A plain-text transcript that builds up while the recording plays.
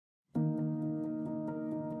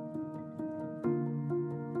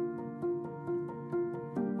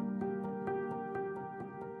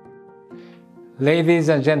Ladies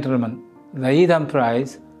and gentlemen, the Yidan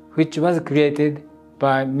Prize, which was created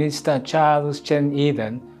by Mr. Charles Chen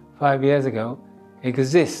Yidan 5 years ago,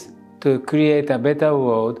 exists to create a better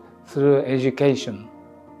world through education.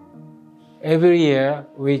 Every year,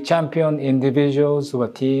 we champion individuals or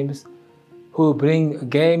teams who bring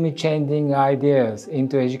game-changing ideas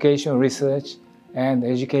into education research and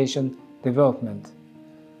education development.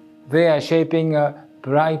 They are shaping a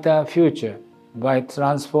brighter future by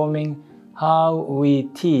transforming how we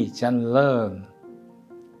teach and learn.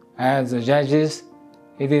 As judges,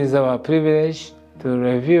 it is our privilege to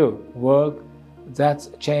review work that's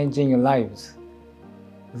changing lives.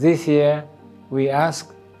 This year, we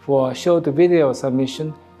ask for a short video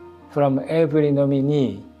submission from every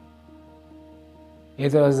nominee.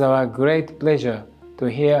 It was our great pleasure to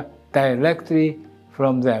hear directly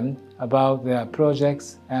from them about their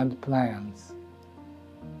projects and plans.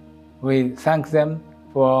 We thank them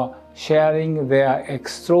for sharing their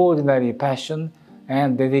extraordinary passion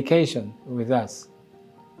and dedication with us.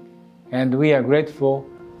 And we are grateful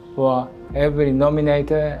for every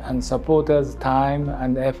nominator and supporter's time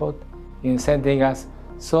and effort in sending us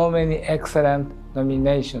so many excellent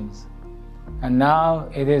nominations. And now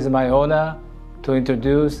it is my honor to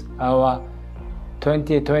introduce our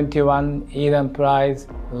 2021 Yidan Prize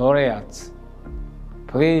Laureates.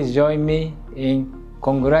 Please join me in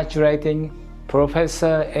congratulating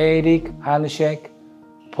Professor Eric Hanushek,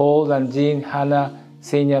 Paul and Jean Hanna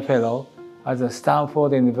Senior Fellow at the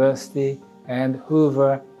Stanford University and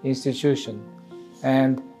Hoover Institution,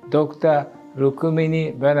 and Dr.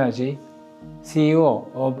 Rukmini Banerji, CEO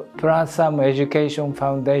of Pratham Education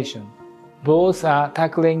Foundation. Both are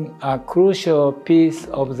tackling a crucial piece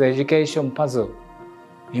of the education puzzle,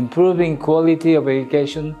 improving quality of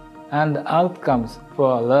education and outcomes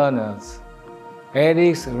for learners.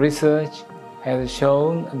 Eric's research has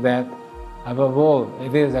shown that, above all,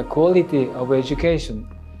 it is the quality of education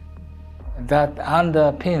that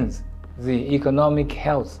underpins the economic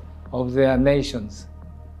health of their nations.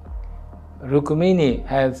 Rukmini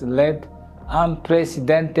has led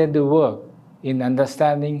unprecedented work in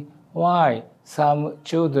understanding why some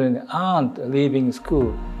children aren't leaving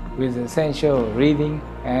school with essential reading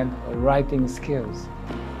and writing skills.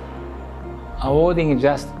 Awarding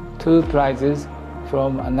just 2 prizes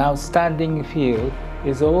from an outstanding field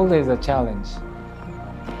is always a challenge,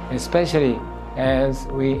 especially as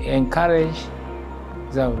we encourage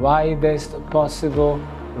the widest possible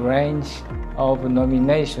range of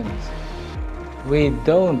nominations. We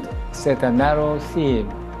don't set a narrow theme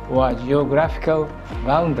or geographical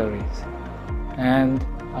boundaries, and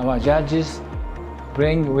our judges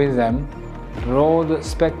bring with them a broad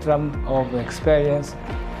spectrum of experience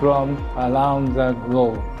from around the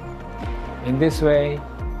globe. In this way,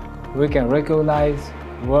 we can recognize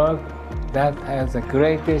work that has the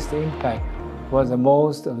greatest impact for the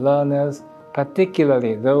most learners,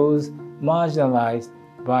 particularly those marginalized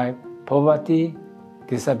by poverty,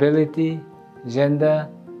 disability, gender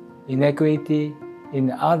inequity in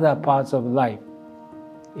other parts of life.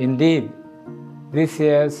 Indeed, this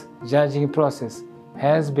year's judging process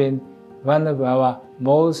has been one of our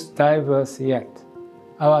most diverse yet.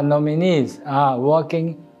 Our nominees are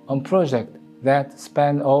working on projects that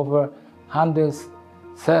span over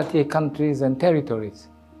 130 countries and territories.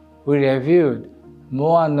 We reviewed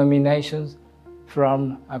more nominations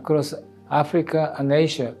from across Africa and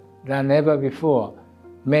Asia than ever before,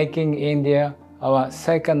 making India our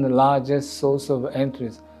second largest source of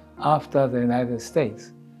entries after the United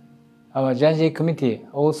States. Our judging committee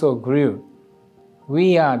also grew.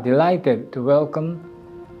 We are delighted to welcome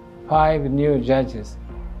 5 new judges: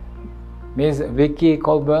 Ms. Vicky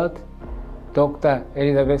Colbert, Dr.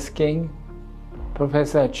 Elizabeth King,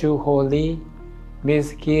 Professor Chu Ho Lee,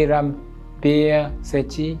 Ms. Kiram Pierre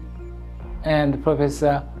Sechi, and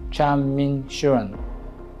Professor Chan Min Shuan.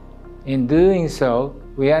 In doing so,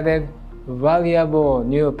 we added valuable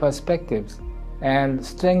new perspectives and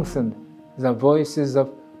strengthened the voices of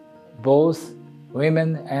both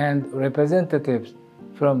women and representatives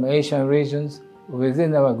from Asian regions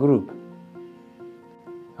within our group.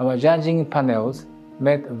 Our judging panels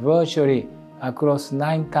met virtually across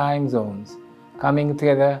 9 time zones, coming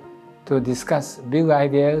together to discuss big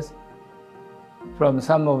ideas from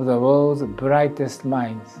some of the world's brightest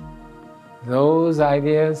minds. Those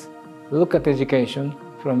ideas look at education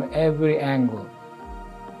from every angle,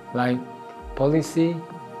 like policy,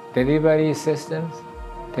 delivery systems,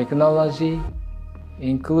 technology,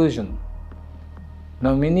 inclusion.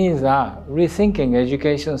 Nominees are rethinking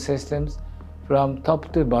education systems from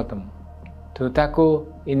top to bottom to tackle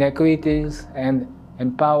inequities and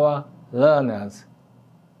empower learners.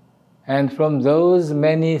 And from those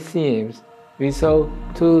many themes, we saw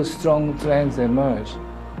two strong trends emerge: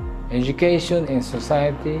 education in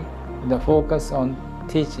society and the focus on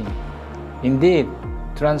teaching. Indeed,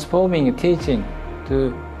 transforming teaching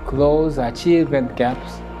to close achievement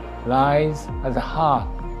gaps lies at the heart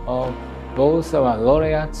of both our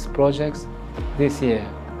laureates projects this year.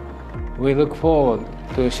 We look forward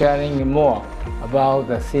to sharing more about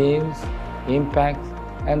the themes, impact,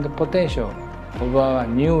 and the potential of our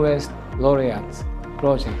newest laureates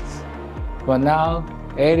projects. For now,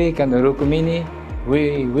 Eric and Rukmini,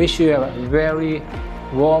 we wish you a very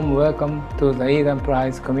warm welcome to the Yidan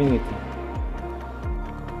Prize community.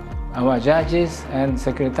 Our judges and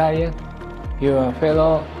secretariat, your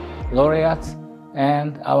fellow laureates,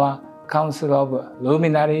 and our Council of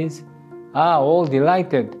Luminaries are all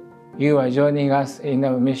delighted you are joining us in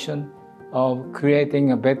our mission of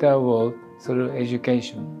creating a better world through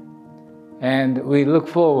education. And we look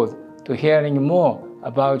forward to hearing more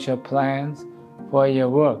about your plans for your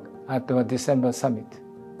work at our December summit.